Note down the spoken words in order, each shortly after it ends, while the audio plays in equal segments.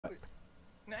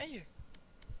air.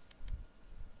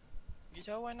 Pergi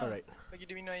cawan lah. Alright. Bagi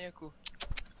dia minum air aku.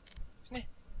 Sini.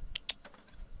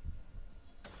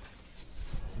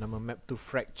 Nama map tu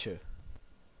Fracture.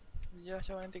 Ya,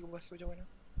 cawan nanti aku basuh cawan lah.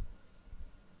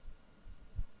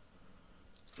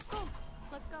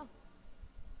 Let's go.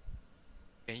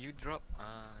 Can you drop?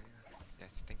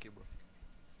 Yes, thank you bro.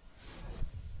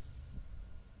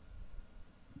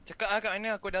 Cakap lah kat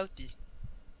mana aku ada ulti.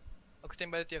 Aku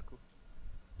standby ulti aku.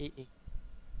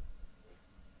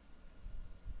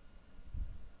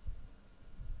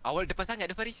 Awal depan sangat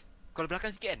ada Faris. Kalau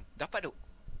belakang sikit kan, dapat tu.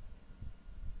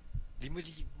 5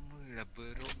 lah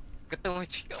bro. Ketemu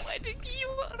cakap ada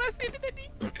kiwak rasa dia tadi.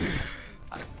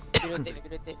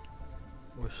 Lebih rotate.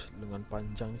 Ush, lengan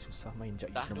panjang ni susah main.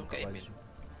 Sekejap Dah, kita dong buka kat baju.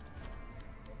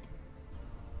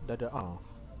 Dah ada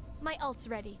My ult's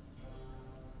ready.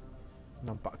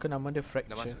 Nampak ke nama dia Dah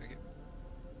Fracture? masuk lagi.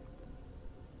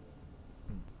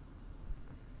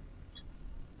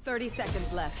 30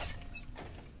 seconds left.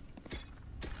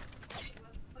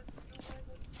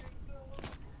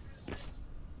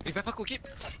 Revive aku, Kip.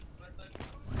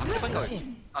 Aku depan kau tu.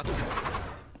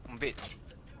 Bait.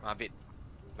 Bait.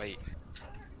 Baik.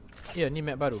 Ya, ni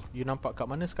map baru. You nampak kat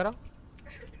mana sekarang?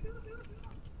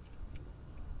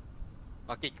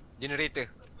 Okay, generator.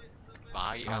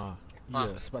 Baik lah.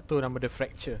 Ya, sebab tu nama dia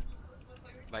Fracture.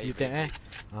 Baik, You tengok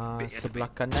sebelah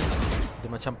kanan dia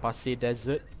macam pasir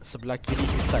desert, sebelah kiri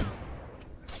hutan.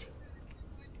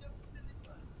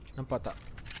 Nampak tak?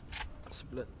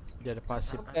 Sebelah dia ada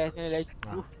pasir. Okay, saya lagi.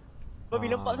 Babi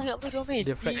lempak sangat pun dia main.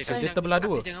 Dia Fracture, dia terbelah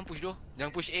dua. Jangan push doh.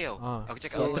 Jangan push A tau. Aku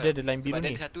cakap sebab tu dia ada line biru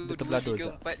ni. Dia Dia terbelah dua.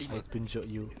 1, 2, 3, 4, 5. Saya tunjuk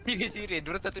you. Serius,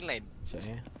 diorang satu line.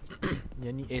 Sekejap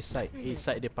yang ni A side. A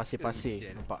side dia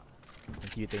pasir-pasir. Nampak?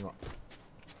 Nanti you tengok.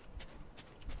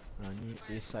 Ni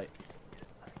A side.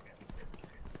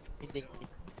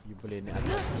 You boleh naik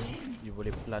atas ni. You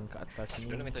boleh pelan kat atas ni.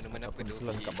 Ataupun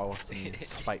pelan kat bawah sini.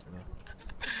 Spike ni.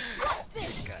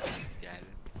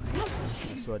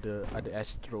 So ada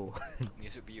Astro.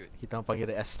 Kita orang panggil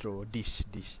dia Astro. Dish.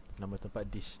 Nama tempat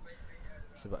Dish.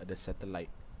 Sebab ada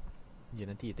satellite. Ya,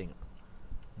 nanti you tengok.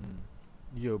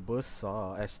 Ya,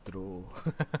 besar Astro.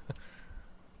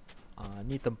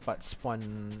 Ni tempat spawn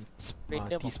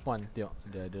T-spawn. Tengok,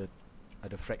 dia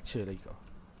ada fracture lagi kau.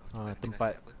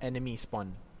 Tempat enemy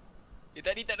spawn. Dia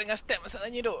tadi tak dengar step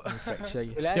masalahnya duk. Fracture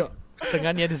lagi. Tengok,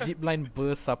 tengah ni ada zipline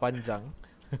besar panjang.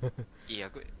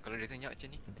 Aku kalau dia tengok macam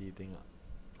ni. Nanti tengok.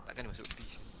 Takkan dia masuk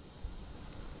fish.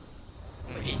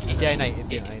 Nanti I naik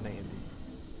nanti.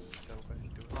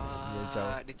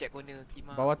 Dia check corner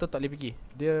Kima. Bawah tu tak boleh pergi.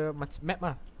 Dia map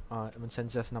lah. Macam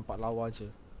just nampak lawa je.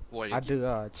 Ada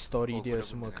lah story dia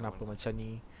semua kenapa macam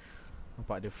ni.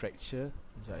 Nampak ada fracture.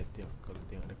 Sekejap I tengok kalau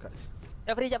tengok dekat sini.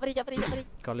 Japri.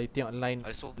 Kalau you tengok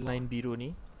line biru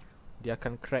ni, dia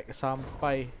akan crack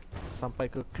sampai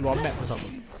ke keluar map pun sama.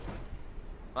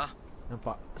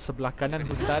 Nampak? Sebelah kanan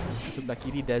hutan, sebelah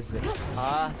kiri desert.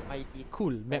 Mighty.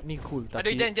 Cool, map ni cool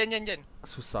tapi Ada Jan.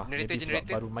 susah. Maybe sebab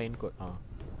baru main kot.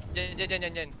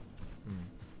 Jan.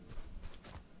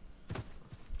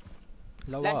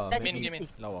 Lawa. Main.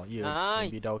 Lawa. Ya.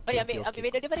 Nice. Ambil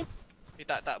benda dia Faris.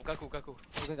 Tak, bukan aku. Bukan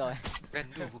kau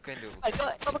Bukan tu.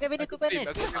 Kau pakai benda tu Faris.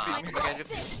 Aku pakai dia.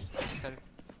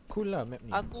 Cool lah map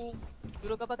ni. Aku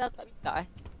suruh kau pakai, aku tak minta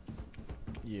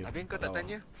Ya. Habis kau tak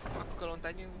tanya? Aku kalau orang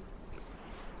tanya.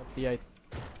 Tapi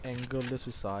angle dia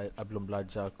susah. I belum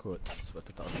belajar kot. Sebab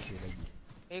tu tak okay lagi.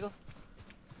 Kau.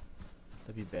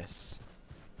 Tapi best.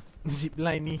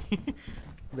 Zipline ni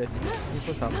best. Ni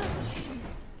pun sama.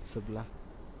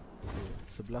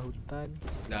 Sebelah hutan.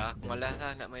 Dah, aku malas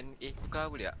lah nak main tukar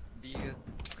boleh tak? Dia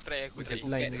try aku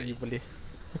zipline ni boleh.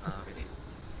 Boleh.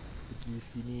 Pergi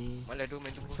sini. Malas tu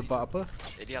main tu. Sebab apa?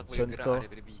 Jadi aku boleh gerak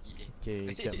daripada biji.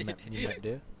 Okay, kat map ni map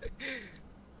dia.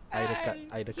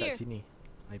 I dekat sini.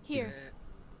 I pin.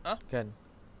 Kan?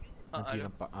 Nanti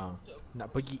nampak. Nak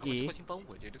pergi A. Aku simpan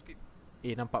umur je tu. A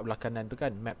nampak belah kanan tu kan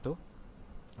map tu.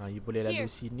 You boleh lalu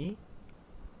sini.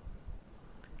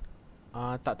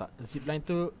 Tak. Zipline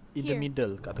tu in the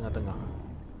middle, kat tengah-tengah.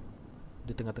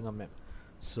 Di tengah-tengah map.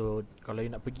 So kalau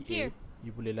you nak pergi A, you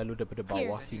boleh lalu daripada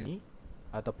bawah sini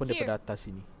ataupun daripada atas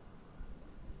sini.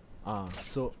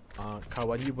 So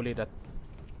kawan you boleh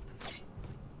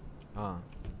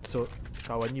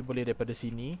kawan you boleh daripada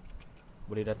sini,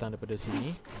 boleh datang daripada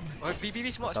sini.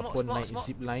 Ataupun naik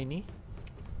zipline ni.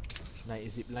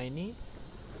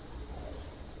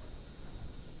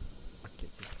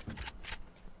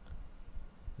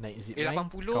 Naik zipline,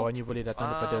 kawan you boleh datang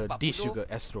daripada dish juga,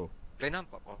 Astro. Boleh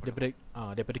nampak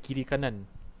daripada kiri kanan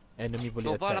enemy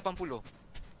boleh attack. attack.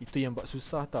 Itu yang buat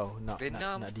susah tau nak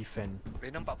defend.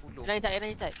 Rena 40. Rena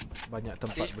inside. Banyak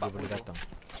tempat Stage boleh 40. datang.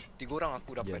 3 orang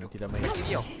aku dapat tu. Nanti dah main.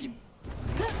 Kiri tau. Keep.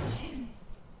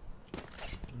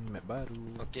 Map baru.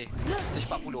 Okay. Stage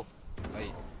 40.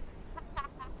 Baik.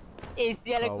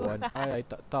 Sial aku. Kawan I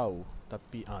tak tahu.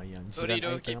 Tapi yang Sorry,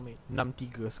 jiran I keep. tengah main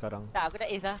 6-3 sekarang. Tak, aku dah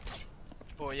ace lah.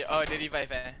 Oh ya, dia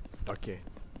revive Okay.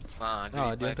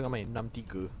 Dia dia tengah main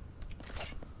 6-3.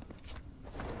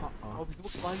 Oh, semua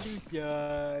kepala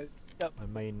sial. I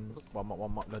main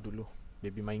warm up lah dulu.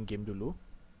 Baby main game dulu.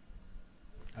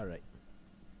 Alright.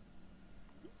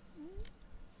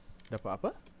 Dapat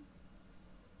apa?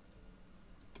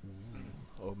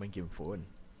 Oh, main game phone.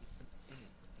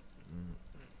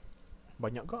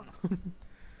 Banyak kah?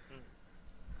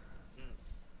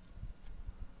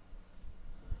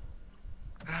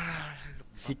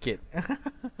 Sikit.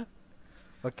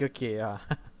 Okay ya.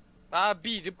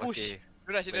 B dia push. Okay.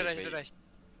 Dia rush.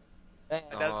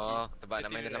 Oh, sebab nak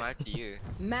main dalam hati je.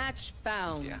 Match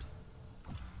found. Yeah.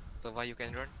 So far you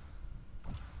can run.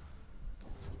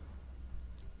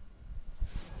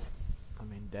 I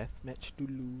main deathmatch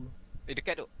dulu.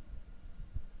 Dekat tu.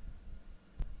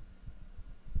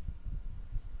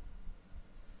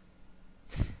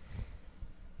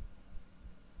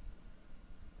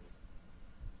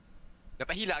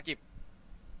 Dapat hilak Akib.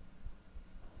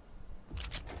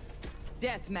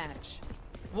 Deathmatch.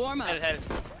 Warm up. Hell.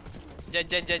 Jan.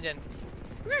 Generator.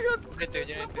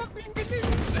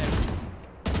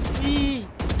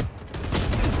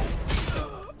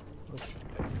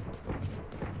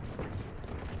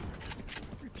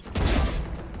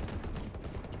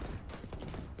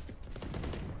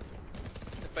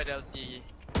 Dapat LT.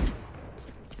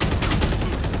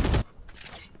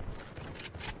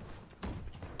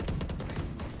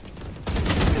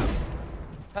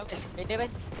 Beda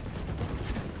kan?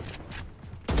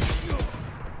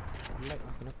 Like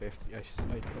kenapa FPS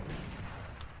I drop?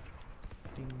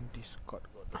 Think Discord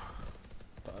kot.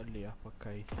 Tak boleh lah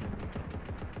pakai sini.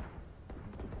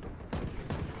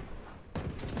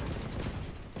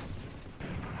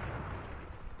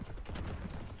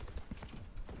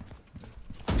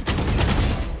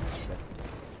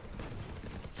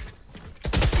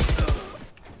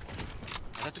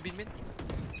 Ada tu bin.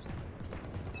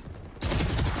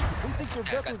 We think you're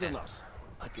better than us.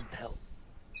 I can tell.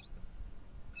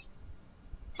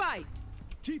 Fight.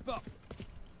 Keep up.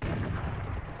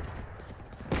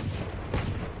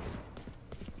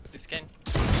 Dia scan.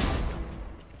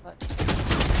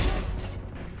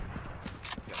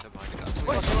 Ya sabar dekat aku.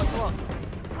 Keluar.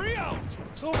 Free out.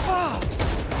 So far.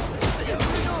 Tak jauh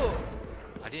tu.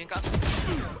 Ada yang kat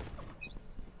aku.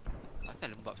 Asal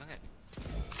lembab sangat.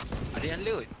 Ada yang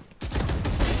load.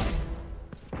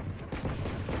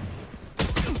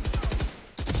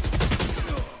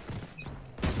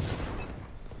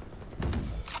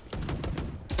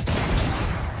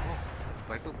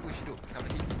 Viper push tu sampai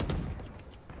sini.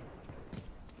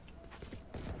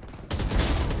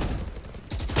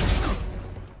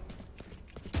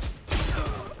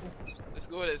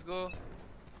 Let's go.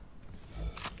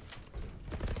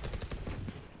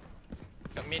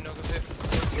 Kat main aku rasa.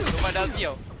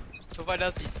 Sofa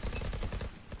Dalti.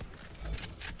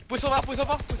 Push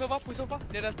sofa.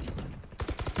 Dia Dalti.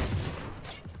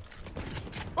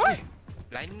 Oi!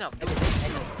 Line up tu.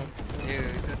 Ya,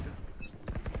 tu.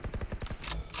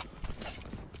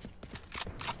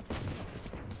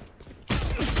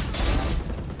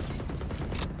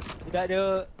 Sudah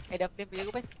ada flame punya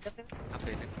aku kan? Apa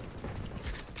ini?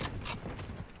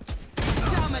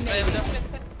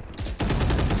 Dominate.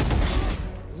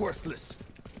 Worthless.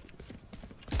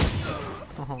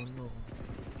 Oh no.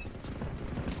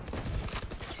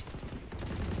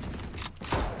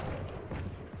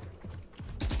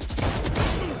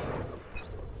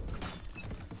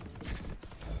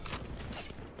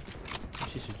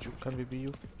 Masih sejuk kan baby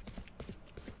you?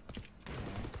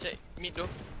 Check mid tu.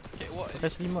 Catwalk. Pakai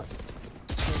selimut.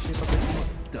 Masih pakai selimut.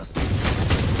 Dust.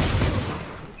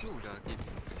 Tu dah game.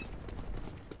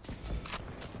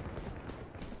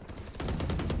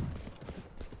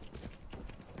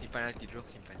 Simpan nanti dulu,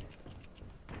 simpan.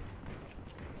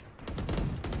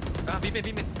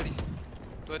 Bimbing, Faris.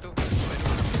 Tu.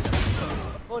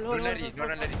 Hold. Don't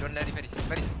lari Faris.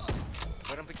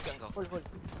 Orang pergi kat kau. Hold.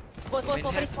 Spot,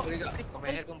 Faris. Boleh tak? Kau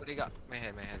main health pun boleh tak? Main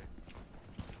health.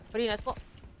 Faris nak spot.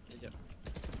 Sekejap.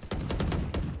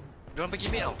 Diorang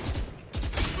pergi mid tau.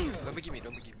 Diorang pergi mid.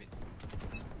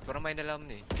 Diorang main dalam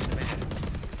ni. Kita main health.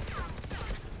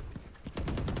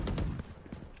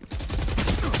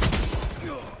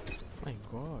 My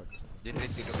god.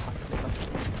 Generator tu.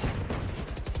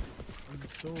 I'm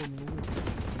so noob.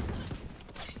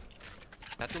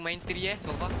 Satu Satu main 3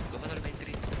 so far. So far selalu main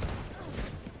 3.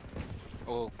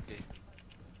 Oh, okay.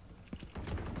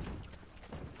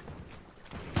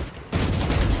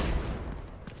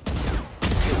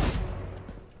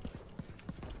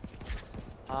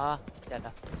 Ah, dah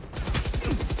dah.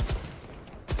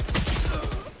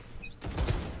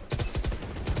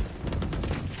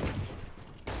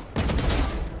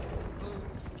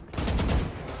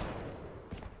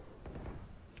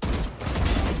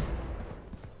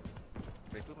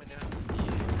 Viper mana?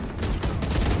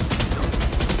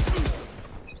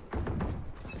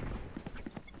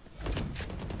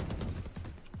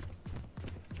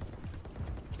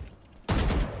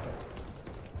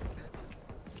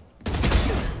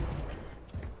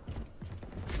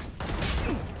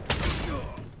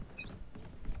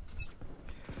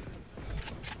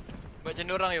 Macam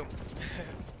orang Yum.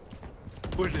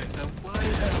 Boleh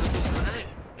sampai dah tutup sangat.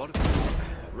 Baru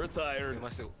Retired. dia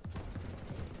masuk.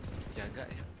 Jaga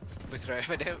ya. First round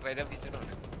pada pistol on.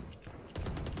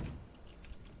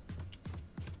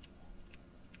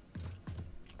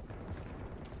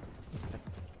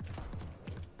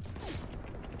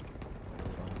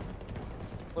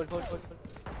 Hold.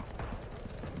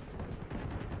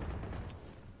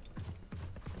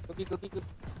 Gobi.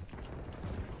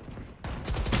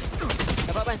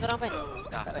 Dapat pan, seorang pan.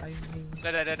 Dah.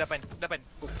 Tak pan. Dah pan.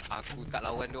 Aku tak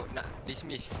lawan duk nak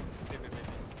dismiss. Biar.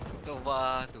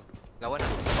 Tova tu. Lawan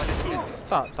aku lawan dia second.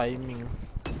 Tak, timing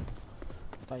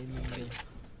dia.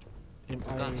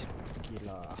 Tukar. MI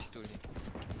gila. Pistol ni.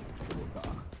 Buka.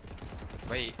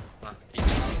 Baik.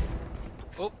 Injus.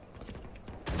 Oh.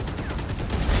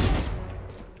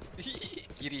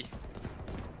 Kiri.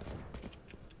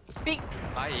 Pick.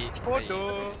 Baik.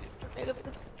 Bodoh. Betul.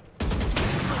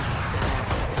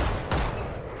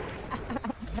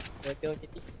 Bodoh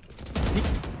jadi.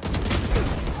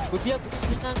 Gobi aku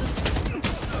senang tu.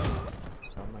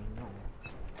 Ramai no.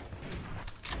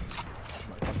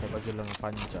 Sebab pakai baju lengan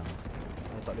panjang.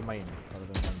 Saya tak boleh main kalau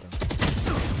lengan panjang.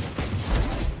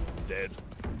 Dead.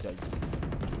 Jadi.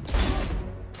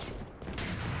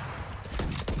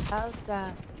 Alka.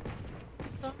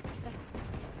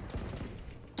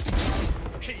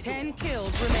 10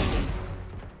 kills remaining.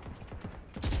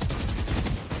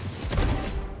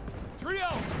 3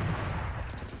 out.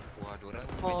 Wah, diorang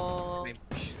Oh. main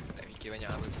push. Tak fikir banyak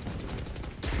apa.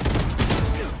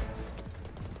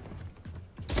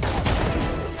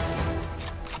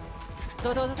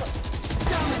 Stop.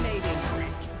 Dominating.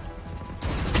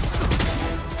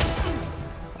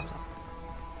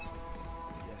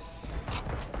 Yes.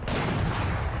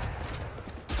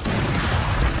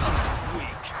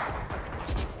 Weak.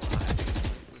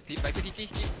 Viper TT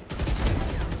sikit.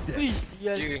 Wih,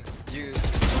 dia. Ya.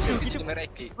 Kita cuma right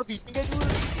click. Gobi tinggal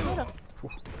dua.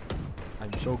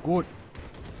 I'm so good.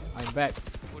 I'm back.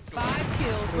 Bodoh. 5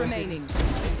 kills remaining.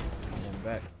 I am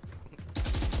back.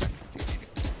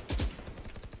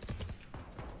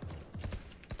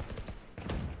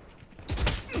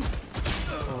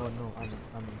 Oh no,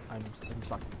 I'm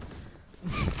stuck.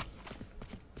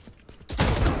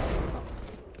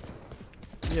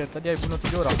 Ya, tadi I bunuh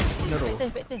 7 orang in a row.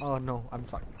 Betul. Oh no, I'm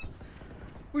stuck.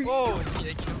 Oh,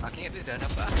 sikit lagi tu. Aku ingat dia dah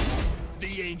dapat.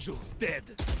 The angel's dead.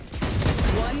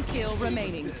 1 kill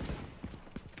remaining.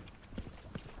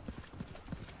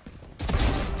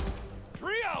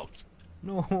 3 out.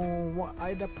 No,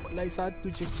 I dapat lagi satu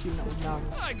je kill nak menang.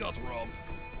 I got robbed.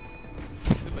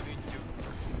 Sebab tunjuk.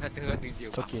 Tengok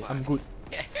dia. It's okay, I'm good.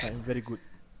 I'm very good.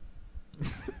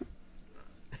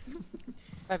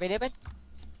 Pan, pilih pan.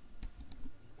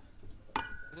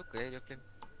 Aku suka dia flame.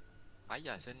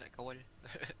 Payah saya nak kawal.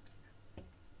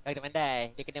 Kau kena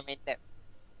pandai. Dia kena main tap.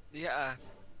 Dia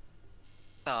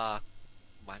tak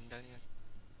bandangnya.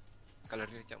 Kalau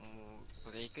dia macam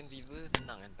Forsaken River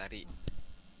senang kan tarik.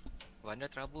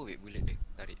 Wanda trouble wait bullet dia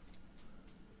tarik.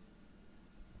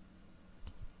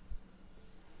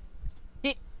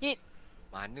 Hit.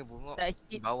 Mana bungok Tak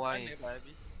hit. bawah ni. Mana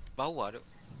habis? Bawah tu.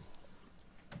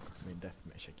 Main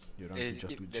deathmatch lagi. Diorang Dia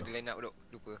tujuh-tujuh. line up tu.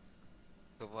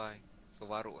 Lupa.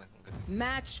 Sovaruk kan.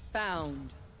 Match found.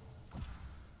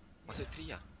 Masuk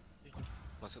 3 lah.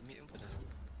 Masuk mid pun dah.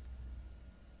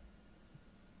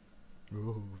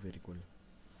 Oh, very cool.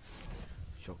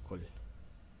 Shokol.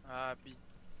 Habis.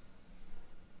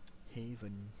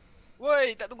 Haven.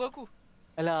 Woi, tak tunggu aku.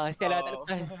 Alah, sial lah tak Oh.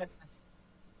 lepas.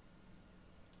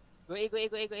 Go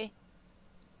A.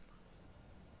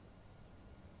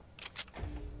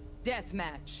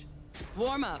 Deathmatch.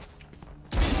 Warm up.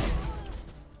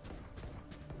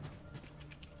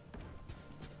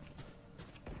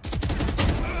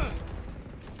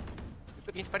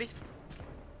 Against Paris.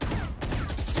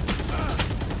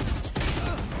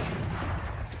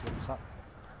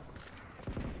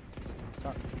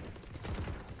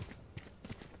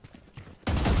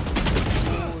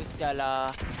 Jalah.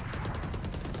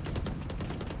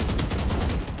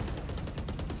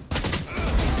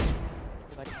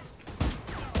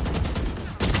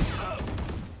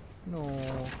 No,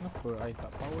 kenapa I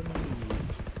tak power ni?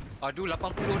 Aduh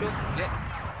 80 tu, Jet.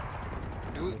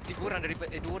 3 orang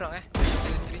daripada 2 orang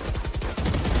Three.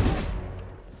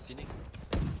 Sini.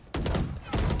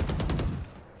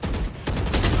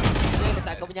 Dia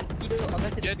letak kau punya kaki dulu. Orang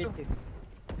rasa dia tu. better.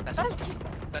 Tak sempat.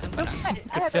 Tak sempat tak?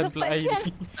 Kesian pula I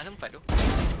ni. Tak sempat tu.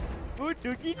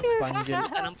 Bodoh gila. Panggil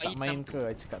Tak nampak tak main hitam ke?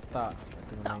 I cakap tak. Sebab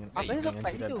tengah Tak, main apa yang dengan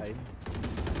sampai jiran tu? I ni.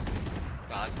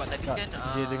 Sebab tadi Tak, kan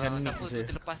dia dengan nick siapa je. tu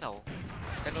terlepas tau.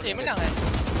 Kan Menang kan?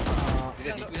 Dia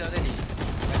dah defuse tau tadi.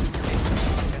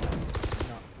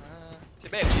 Cik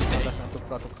baik. Kalau nak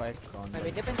tukar account. Main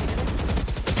benda pun benda pun.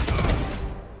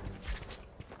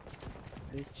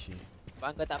 Leceh. Sebab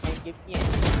kau tak main game ni kan.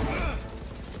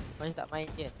 Kau tak main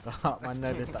je. Kak,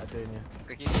 mana dia tak adanya.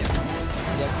 Ke kiri lah.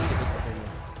 Dia aku dia betul.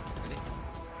 Boleh?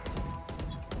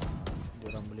 Dia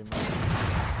orang boleh main.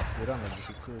 Dia orang lagi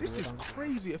suka This dia is orang.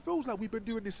 crazy. It feels like we've been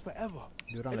doing this forever.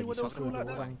 Dia orang lagi Anyone else suka feel dia like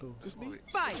that? orang tu. Just me?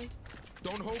 Fight!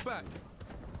 Don't hold back.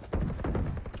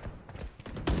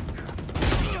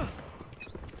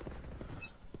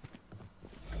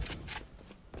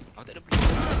 Aku tak ada beli.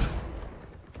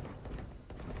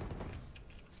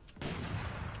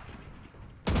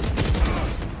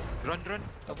 Drone.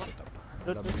 Apa? Tak apa.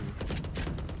 Drone, Malam ni.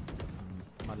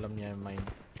 Malam ni I main.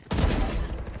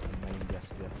 Main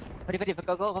biasa-biasa. Fadi,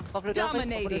 kau perlu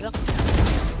Dominating.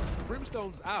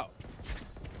 Brimstone's out.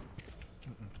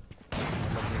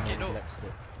 Malam ni main no. relax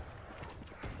kot.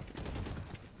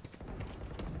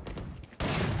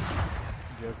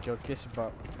 Dia okey-okey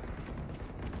sebab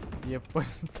dia pun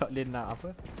tak boleh nak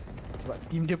apa. Sebab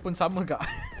team dia pun sama kak.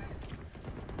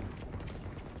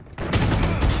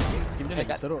 Team dia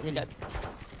lagi teruk ni.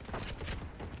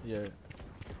 Ya.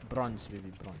 Bronze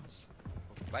baby, bronze.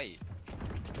 Baik.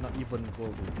 Not even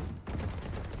gold baby.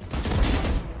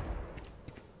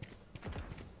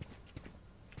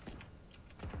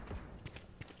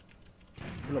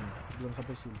 Belum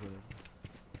sampai silver.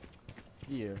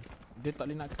 Iya. Dia tak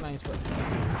boleh nak climb sebab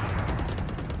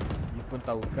dia pun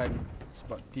tahu kan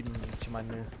sebab team macam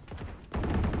mana.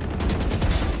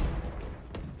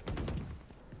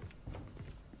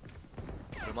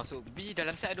 Belum masuk B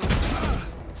dalam set tu.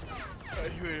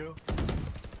 Ayuh.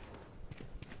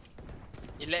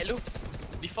 Elak lu.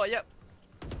 Default yap.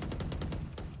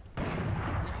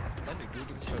 Mana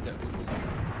dua-dua ni shot dulu.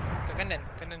 Kat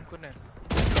kanan corner.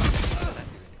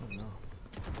 Oh no.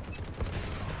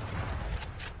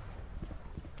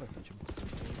 Apa tu jumpa?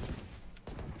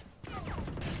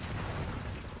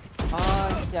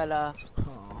 Jalah.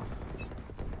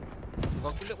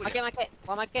 Gua kulak boleh. Market.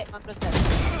 One market, one close down.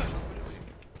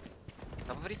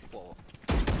 Apa Faris support?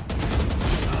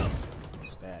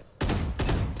 What's that?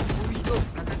 Ui, tu.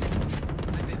 Belakang dia.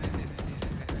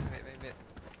 Baik.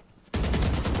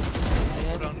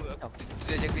 Kurang dua.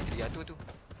 Dia jaga tree. Tu.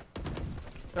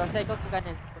 Cross side kau ke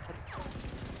kanan.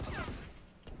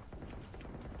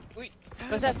 Ui.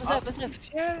 Cross side.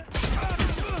 Sial.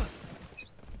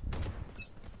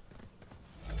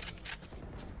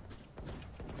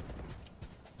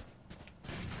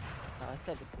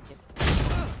 Asal dia punya.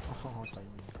 Oh,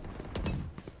 timing.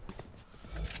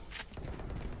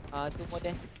 Tu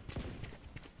model.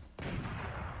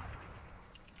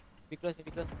 Be close.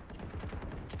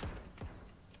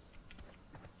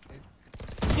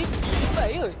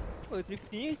 Baik. Oh,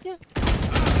 350 je.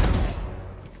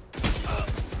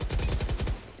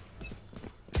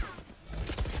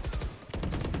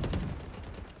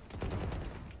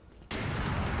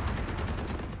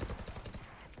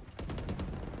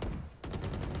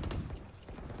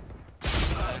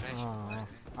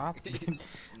 Apa?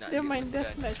 Nak Dia juga main bukan.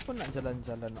 deathmatch pun nak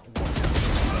jalan-jalan nak walk.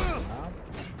 Kenapa?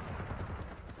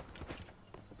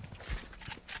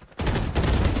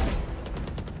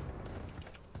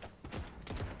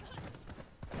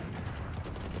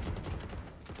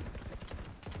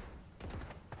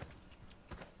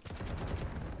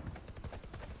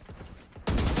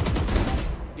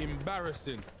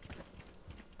 Embarrassing.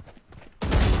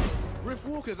 Rift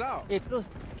Walker's out. Close.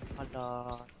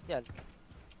 Alah, sial.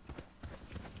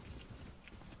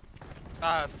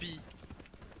 B.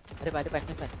 Depan.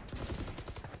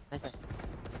 Nice one.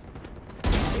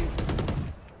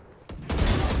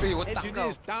 Eh, otak kau.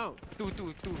 Engineer's down. Tu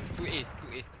A.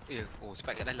 Oh,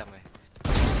 spike kat dalam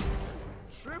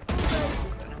Triple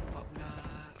Tak nampak pula.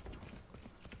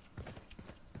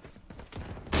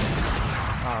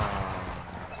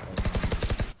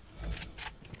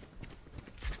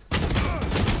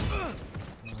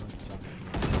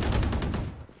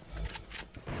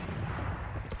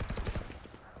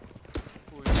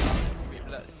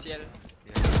 Sial.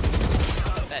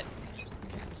 Bad.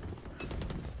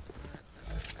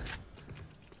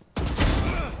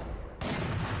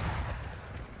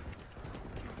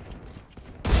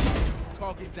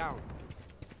 Target down.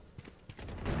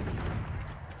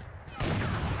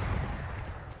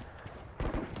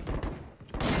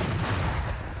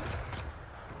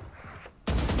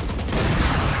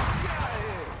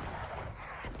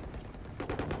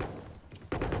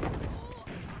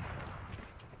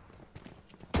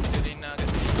 Rina kat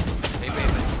sini.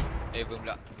 Evan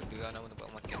pula. Benda lah nama tempat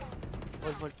makan.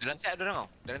 Hold. Dalam set ada orang tau.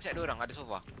 Dalam set ada orang, ada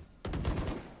sofa.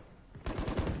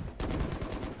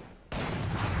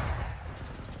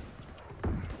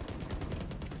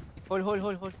 Hold. Oh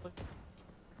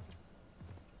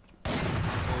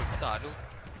tak tu.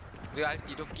 Dia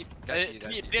ulti tu keep.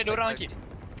 Dia ada orang lagi.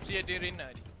 Dia ada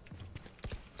Rina ni.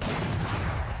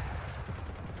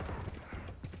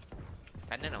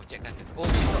 Kanan tau, check kanan. Oh,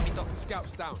 pitok.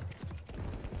 Scouts down.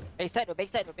 Backside.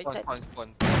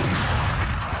 Spawn.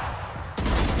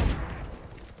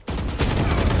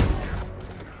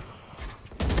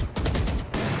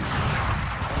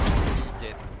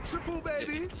 Jet. Triple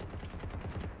baby.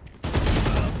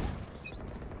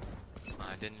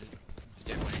 Dan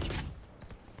Jet boleh.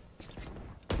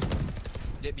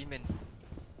 Jet B-man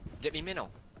tau.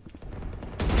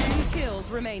 10 kills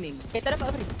remaining. Tak dapat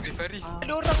apa ni? Referee.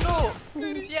 Ada orang tu.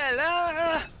 Sial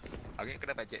lah. Okay,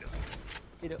 kena bajet tu.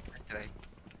 Hidup. Try.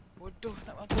 Bodoh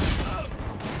nak mampu.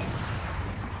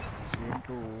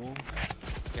 Situ.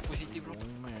 Capacity bro.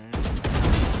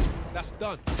 That's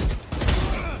done.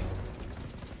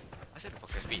 Asal dia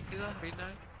pakai Spectre lah, Reyna.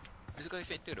 Dia suka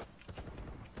Spectre tu.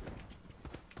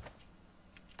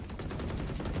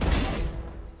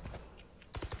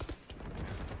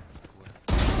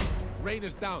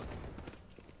 Rainer's down.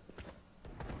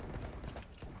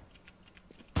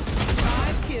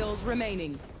 5 kills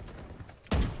remaining.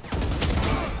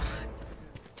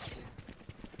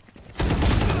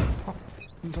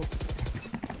 No.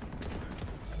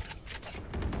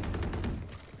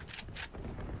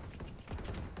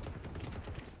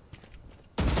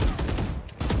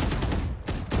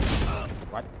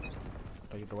 What?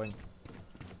 What are you doing?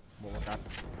 Bawa kat.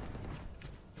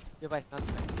 Dia baik.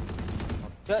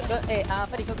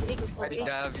 Apa ni kau ikut? Ada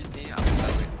David ni, aku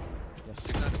tahu kan. Yes.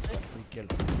 Dengar tu. Free kill.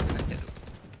 Dengar jet tu.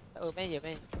 Main je.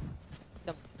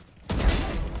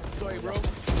 Sorry, bro.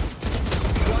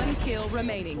 1 kill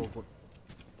remaining. So good.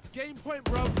 Game point,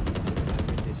 bro.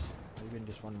 I win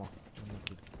this one more. One more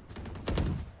kill.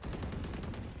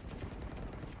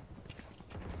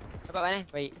 Dapat mana?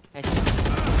 Baik. Nice.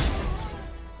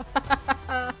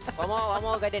 One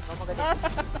more garden.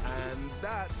 And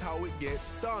that's how it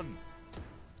gets done.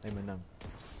 I menang.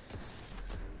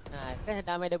 Kan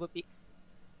dah main double pick.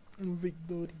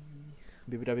 Victory.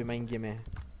 Bibi dah habis main game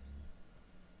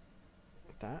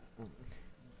Tak.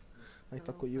 I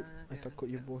takut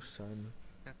you bosan.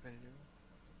 Tak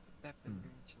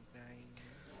perlu cintai.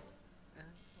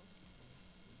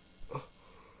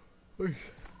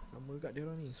 Lama kat dia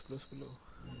orang ni 10-10.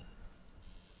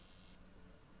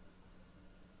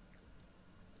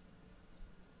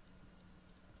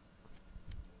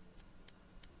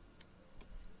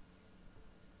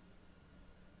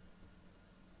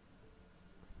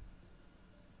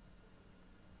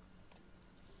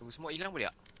 Semua hilang boleh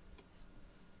tak?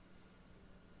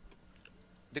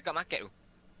 Dekat market tu.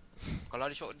 Kalau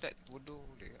ada shot dead, bodoh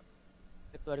boleh tak?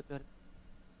 Ada keluar.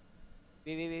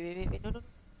 Wait. No.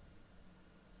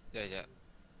 Sekejap.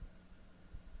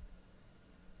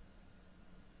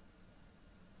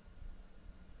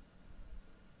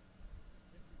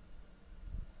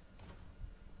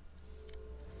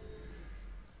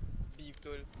 B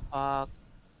betul.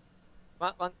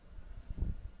 Bang.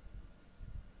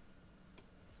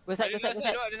 Go side.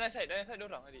 Ada side dia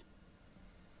orang adik.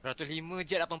 105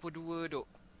 jet 82 duk.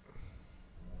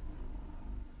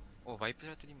 Oh,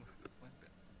 Viper 105.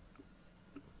 Mantap.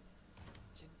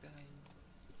 Cintai.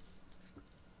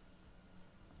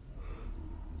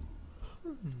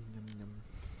 Nyam.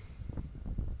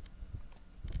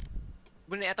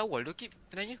 Boleh naik atas wall tu, Kip.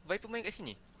 Sebenarnya Viper main kat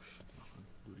sini.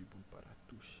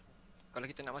 2400. Kalau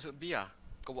kita nak masuk B lah,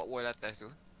 kau buat wall atas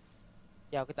tu.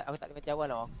 Ya, aku tak boleh macam awal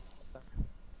lah.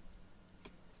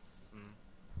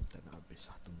 Tak nak habis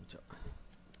satu jap.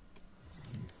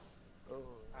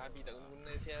 Abi tak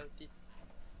guna sial ulti.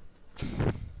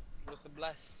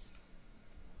 11.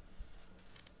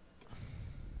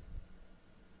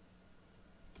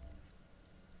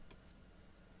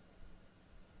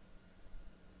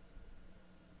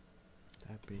 Tak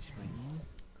habis main.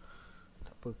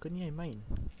 Tak apa ke ni I main.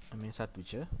 I main satu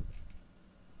je.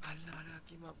 Alah,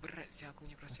 kimak berat sih aku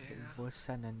punya proses Takut lah.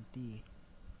 bosan nanti.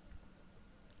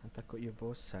 Takut you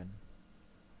bosan.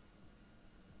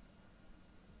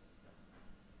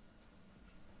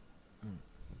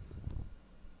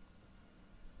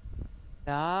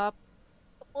 Dah.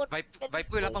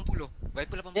 Viper 80.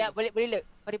 Viper 80. Ya, boleh load.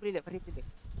 Farid boleh load. Load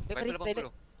Viper Farid, play 80.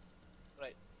 load.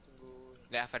 Right. Tunggu.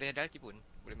 Dah Faris ada ulti pun.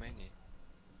 Boleh main ni.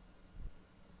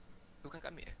 Tu kan kat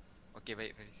mid eh? Okey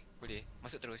baik Faris. Boleh.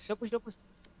 Masuk terus. Don't push.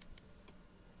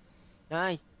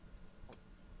 Nice.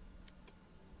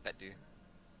 Tak ada.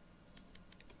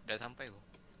 Dah sampai tu.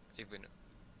 Haven tu.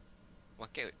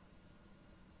 Market.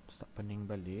 Start pening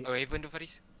balik. Oh Haven tu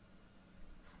Faris.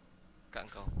 Kat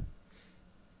kau.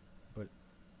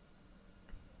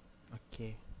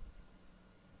 Okay.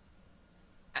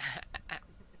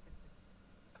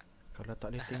 Kalau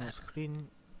tak boleh tengok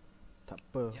screen, tak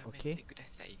apa, Ya, okay? Aku dah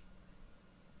say.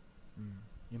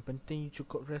 Yang penting you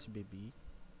cukup rest, baby.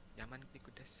 Yang mana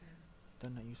aku dah say.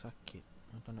 Tak nak you sakit.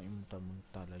 Tak nak you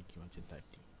muntah-muntah lagi macam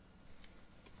tadi.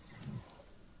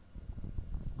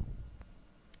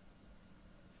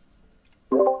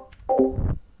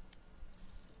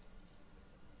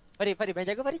 Farid, main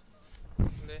jaga Farid.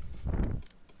 Boleh.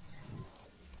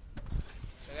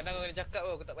 Kadang-kadang kau kena cakap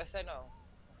tau, aku tak perasan tau.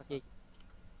 Okey.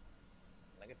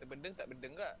 Nak kata bendeng tak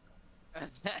bendeng kak.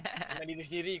 Dengan diri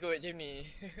sendiri kau buat macam ni.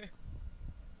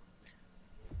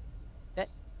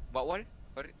 Buat wall.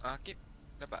 Faris. Keep.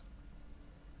 Dapat.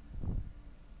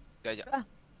 Sekejap. Ah.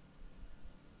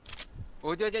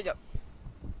 Oh, sekejap.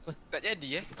 Tak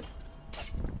jadi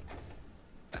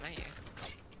Tak naik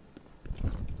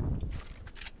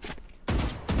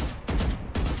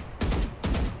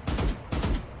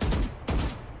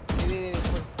Wait.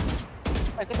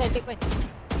 Kena take point.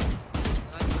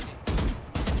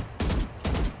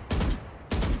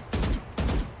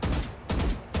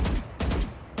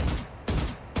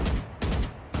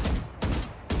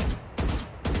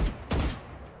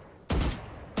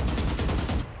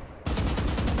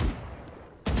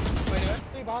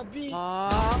 Babi.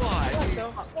 Ah. What the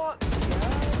fuck?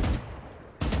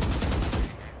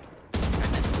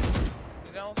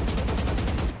 Dia dah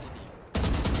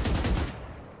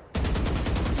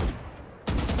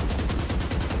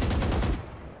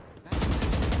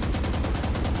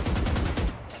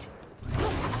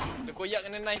dia koyak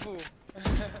kena knife tu.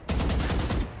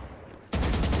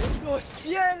 Bodoh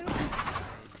sial.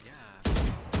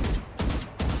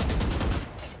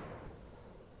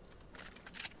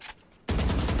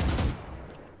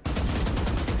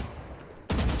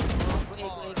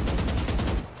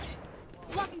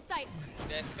 Blocking sight.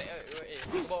 Dia expect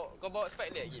kau bawa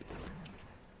spike dia lagi.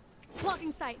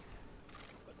 Blocking sight.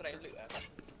 Kau try look lah.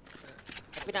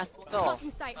 Tapi nak smoke kau.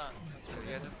 Blocking sight. Ha,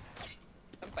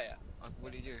 sampai ah. Aku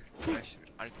boleh je Crash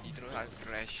RT terus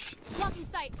crash. Blocking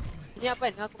sight. Ini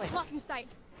apa dengan aku main? Blocking sight.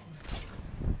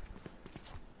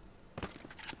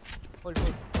 Hold.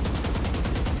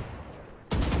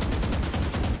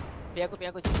 Biar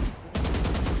aku.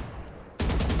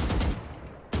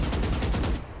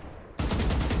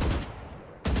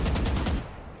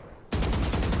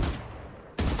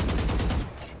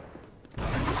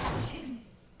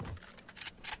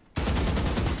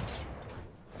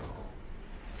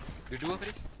 Dua-dua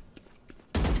Faris.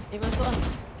 Masuk lah.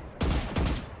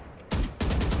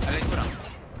 Ada lagi seorang.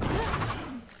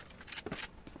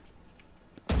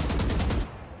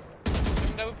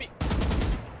 Dia double pick.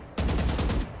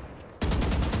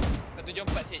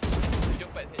 74 sage.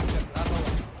 74 sage. Dah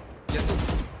bawah. Jatuh.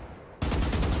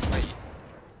 Baik.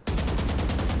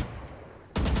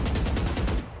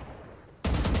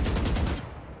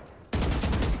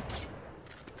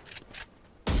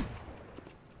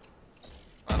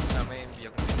 Aku nak main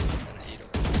biar aku tak nak hero.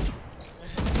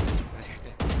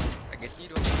 Agak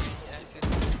hero. Alah.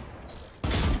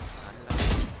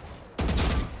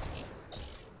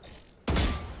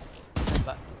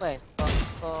 Nampak? Kan?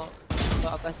 Kau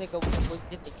aku rasa kau bukan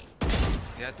position ni.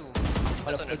 Ya tu.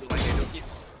 Aku tak tahu nak duduk mana duduk kip.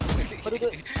 Kau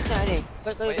duduk mana ni?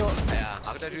 Kau duduk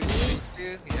Aku dah duduk ni.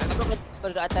 Ya tu. kau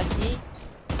duduk atas ni.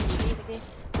 Ini tadi.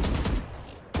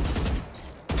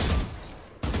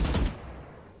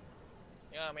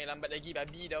 Ya, main lambat lagi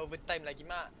babi dah overtime lagi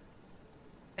mak.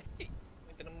 Main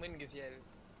tournament ke sial.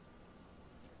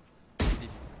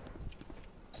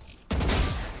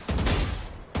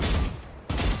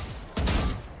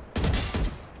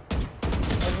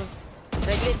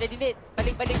 Dah delete.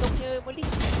 Balik kau punya molly.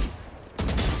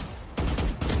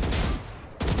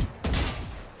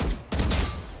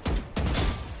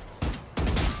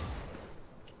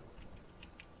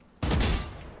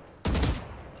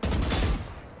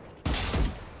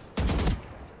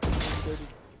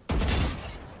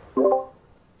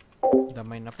 Dah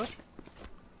main apa?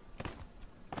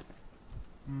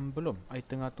 Belum. I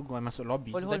tengah tunggu I masuk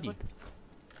lobby Hold, tadi. hold.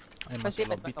 I First masuk aid,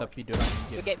 lobby first tapi dia orang You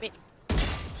Indian. get me.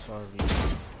 Sorry.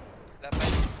 8.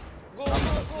 Go,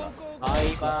 go.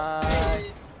 Bye bye.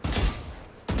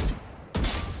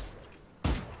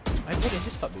 I boleh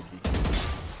just stop baby.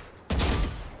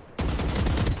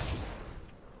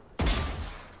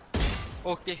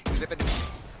 Okay, daripada ni.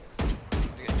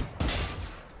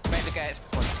 Main dekat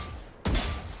spawn.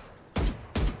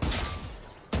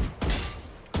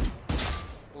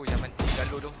 Oh, yang mati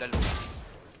dalu tu, dalu.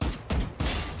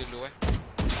 Dulu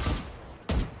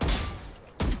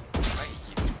Baik.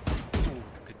 Oh,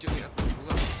 terkejut ya aku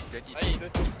kurang. Jadi Baik, dua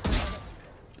tu.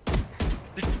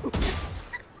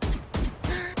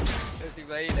 nasib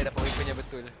baik dah dapat weaponnya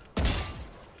betul. Dah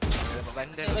dapat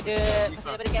bandar.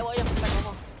 Daripada catwalk je depan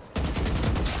rumah.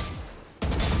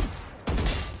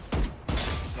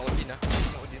 Nak Odin lah.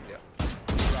 Nak Odin dia.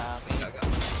 Ya, Tak agak.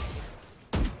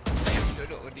 Saya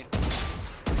duduk Odin.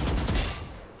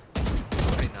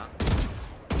 Odin lah.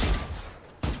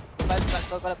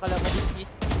 Kalau mati miss,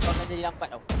 kau akan jadi lambat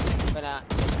tau. Kau nak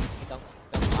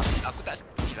Aku tak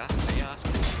skill lah. Saya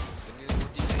skill. Benda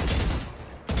Odin saya.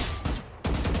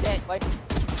 Dead boy.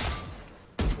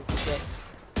 Dead.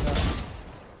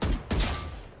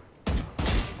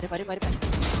 Mari.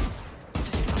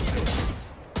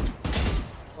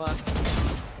 Wah.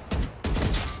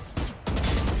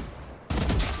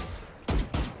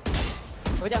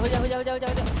 Hujah. Hold.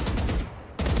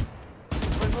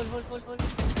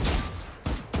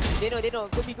 Deno.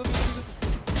 Gopi. Gopi.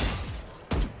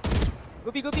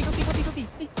 Please.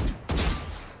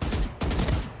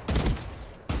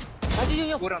 Maju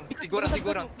yo. Tiga orang.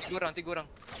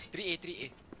 3A. 3A.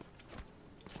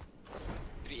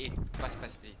 Pas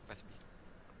B.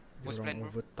 Post plan bro.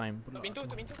 Overtime pula. Pintu.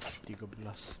 13, 12.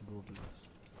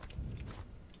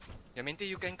 Yang maintain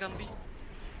you can come B.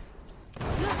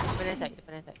 Depan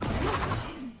side.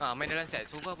 Main dalam set.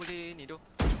 Sova boleh ni doh.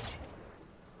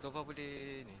 Sova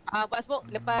boleh ni. Buat smoke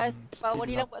lepas power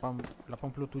ni lah buat.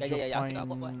 87 Ya, point. aku nak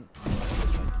buat.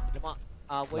 Lemak.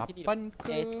 Voice ni 8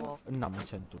 ke smoke. 6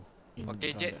 macam tu.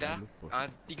 Okay, jet dah.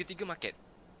 3 market.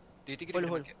 3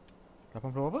 Hold. market.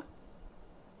 80 apa?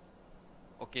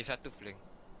 Okay, satu flank.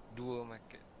 2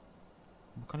 market.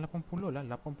 Bukan 80 lah,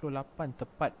 88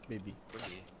 tepat baby.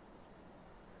 Boleh.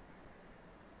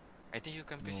 I think you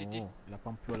can play city. No,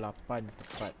 88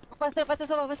 tepat. Faster.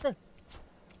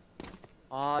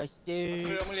 Oh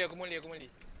shit. Aku muli.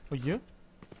 Oh ya?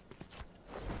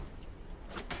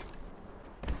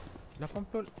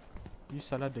 80. You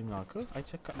salah dengar ke? I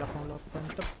cakap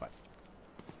 88 tepat.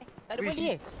 Tak ada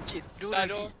boleh. Cik, Dah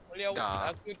doh. Boleh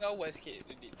Dah. aku dah awal sikit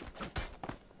tadi.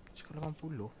 Cakap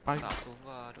 80. Pagi, Tak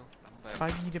Sova tu. Lambat.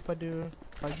 pagi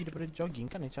daripada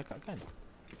jogging kan I cakap kan?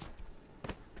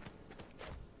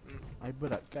 I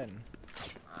berat kan?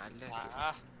 Alas.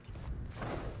 Ah,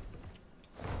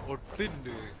 Ordin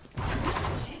dia.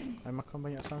 I makan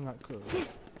banyak sangat ke?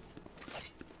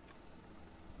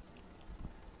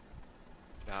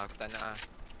 Dah aku tak nak ah.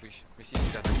 Wish, mesti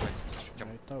sudah takut. Macam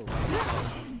I tahu.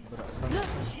 Berat sangat.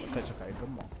 Tak cakap I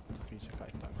gemuk. Tapi cakap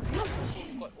I tak.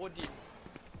 squad Odin.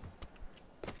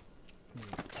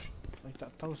 I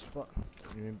tak tahu sebab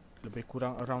lebih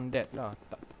kurang around that lah.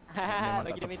 Tak.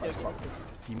 Bagi dia meter. Sebab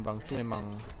timbang tu memang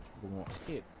bungok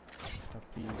sikit.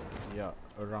 Tapi ya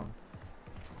around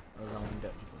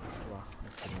that juga. Wah, I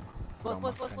kena kurang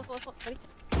makan. Smoke. Sorry.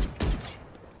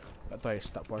 Tak tahu I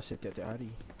start puasa tiap-tiap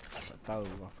hari. Tak tahu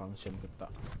lah function ke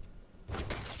tak.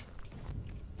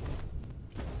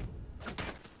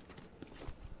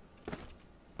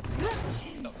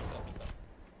 Stop.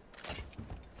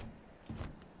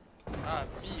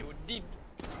 B Odin.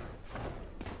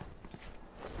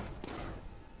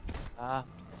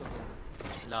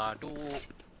 lah tu.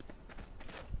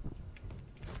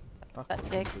 Tak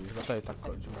check. Sebab saya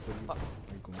takut jumpa dia.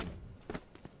 I guna.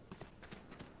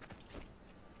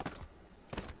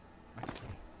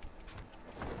 Okay.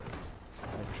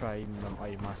 I try minum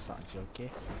air masak je,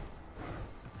 okay?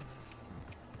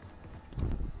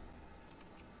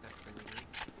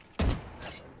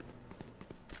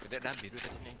 Dah habis tu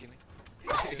tadi main game ni.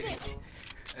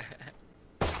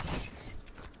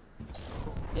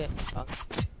 Yes.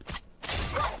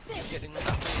 Dia dengar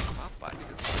tak main apa-apa dia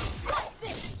tu.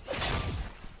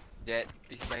 Jet,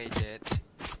 please buy Jet.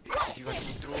 If you want to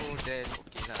intro, then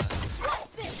okay lah.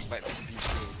 Buy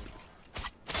video.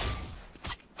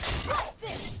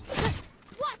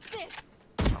 Watch this.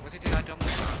 Aku rasa dia ada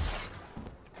main lah.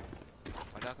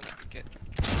 Padahal aku nak tiket.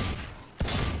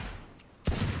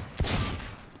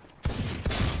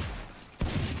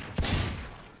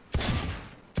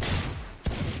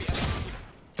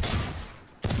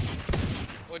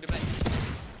 Oh, dia blind.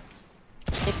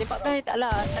 Tembak blind tak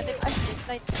lah. Tak tembak asli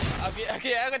blind.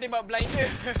 Okay, aku tembak blind dia.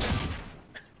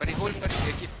 Pada hold, pada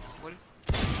dia keep hold.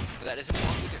 Tak ada semua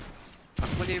aku je.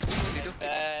 Aku boleh bunuh dia tu.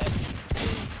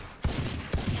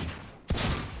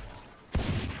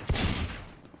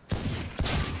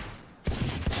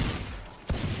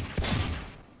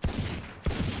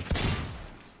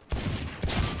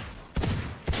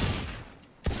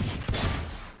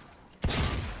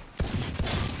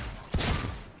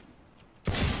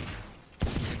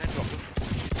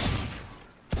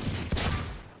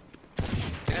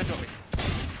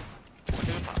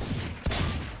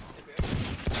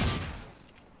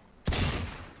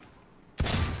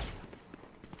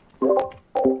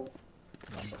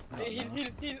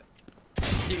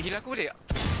 Heal aku boleh tak?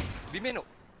 Bimen tu.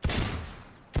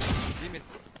 Bimen.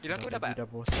 Heal aku dapat. Dah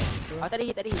bosan. Tak ada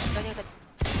hit, tak ada hit. Tanya tadi.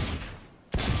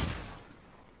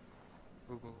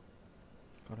 Go.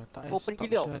 Kalau tak Open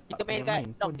gila. Kita main kat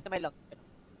long, kita main long.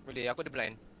 Boleh, aku ada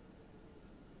blind.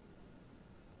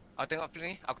 Aku tengok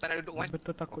play ni, aku tak nak duduk one.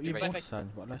 Betul takut you bosan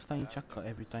sebab last time you cakap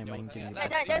every time main game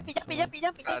you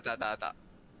Jampi. Tak.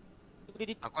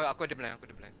 Aku ada blind,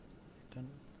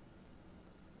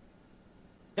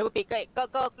 Double pick,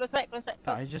 kau close right.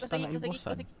 Tak, I just tak nak you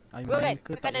bosan. I main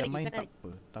ke tak yang main tak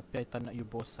apa. Tapi I tak nak you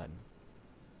bosan.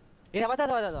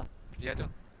 Sama. Dia tu.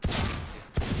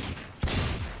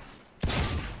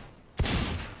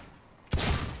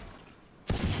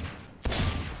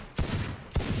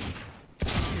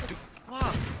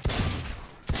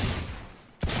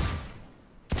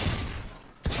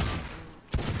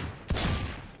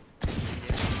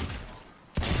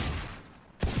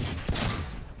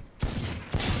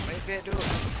 Tu.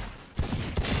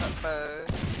 Apa?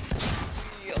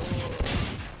 Ya Allah.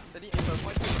 Tadi ni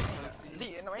buat tu.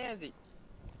 Zik nak main Zik.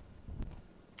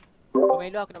 Kau main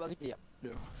dulu, aku nak buat kerja jap.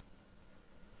 Ya.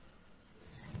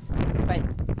 Baik.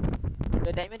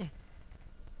 Dah diamond ni.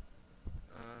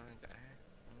 Sekejap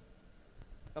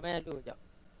Kau main dulu jap.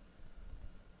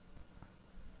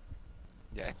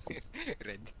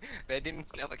 Radin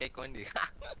nak pakai con dia.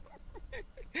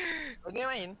 Okey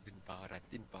main.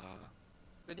 Radin pa.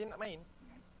 Dia nak main.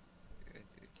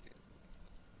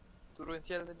 Turun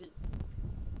sial tadi.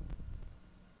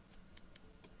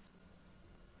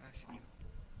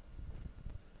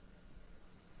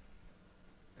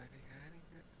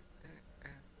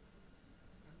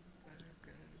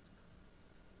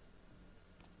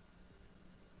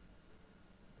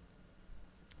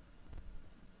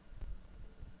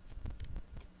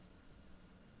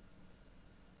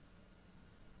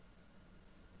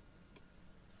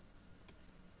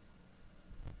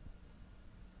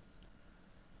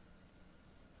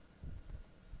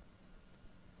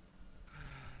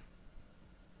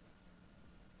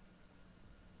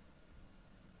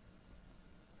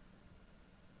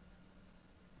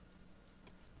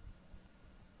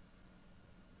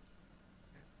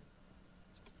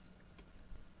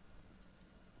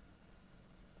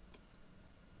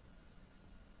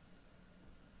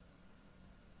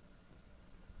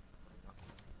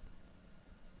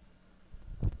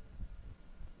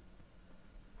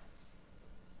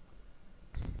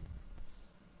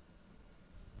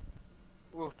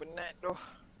 Penat tu.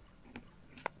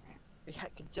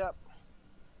 Lihat kejap.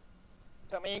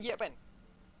 Tak main lagi Pan?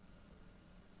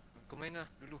 Kau main lah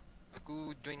dulu.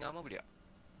 Aku join dengan Amar boleh tak?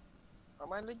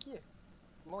 Main lagi ke?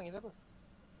 Mau dengan siapa?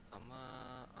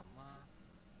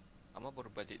 Amar baru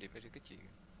balik daripada kecil.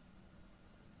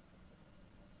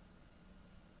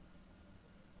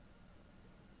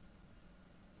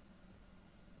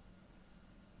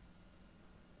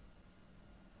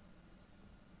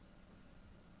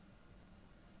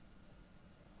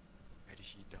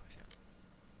 Syida siap.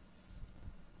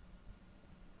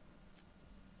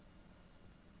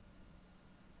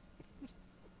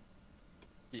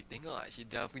 Kip tengok tak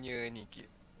Syida punya ni Kip.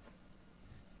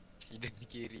 Syida ni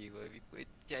kiri kau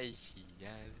pecah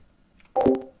sial.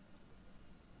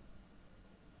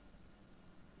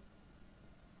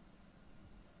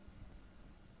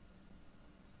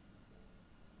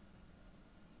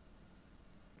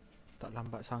 Tak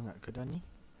lambat sangat ke dah ni?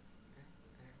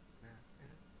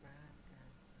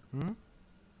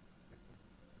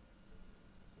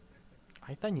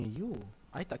 I tanya you.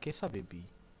 I tak kisah baby.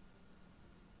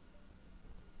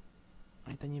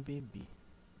 I tanya baby.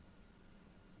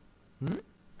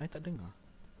 I tak dengar.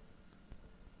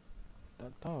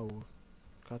 Tak tahu.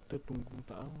 Kata tunggu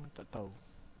tak tahu.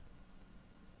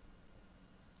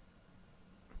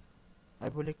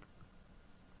 I boleh.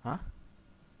 Ha?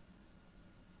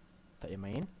 Tak payah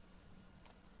main?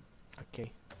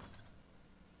 Okay.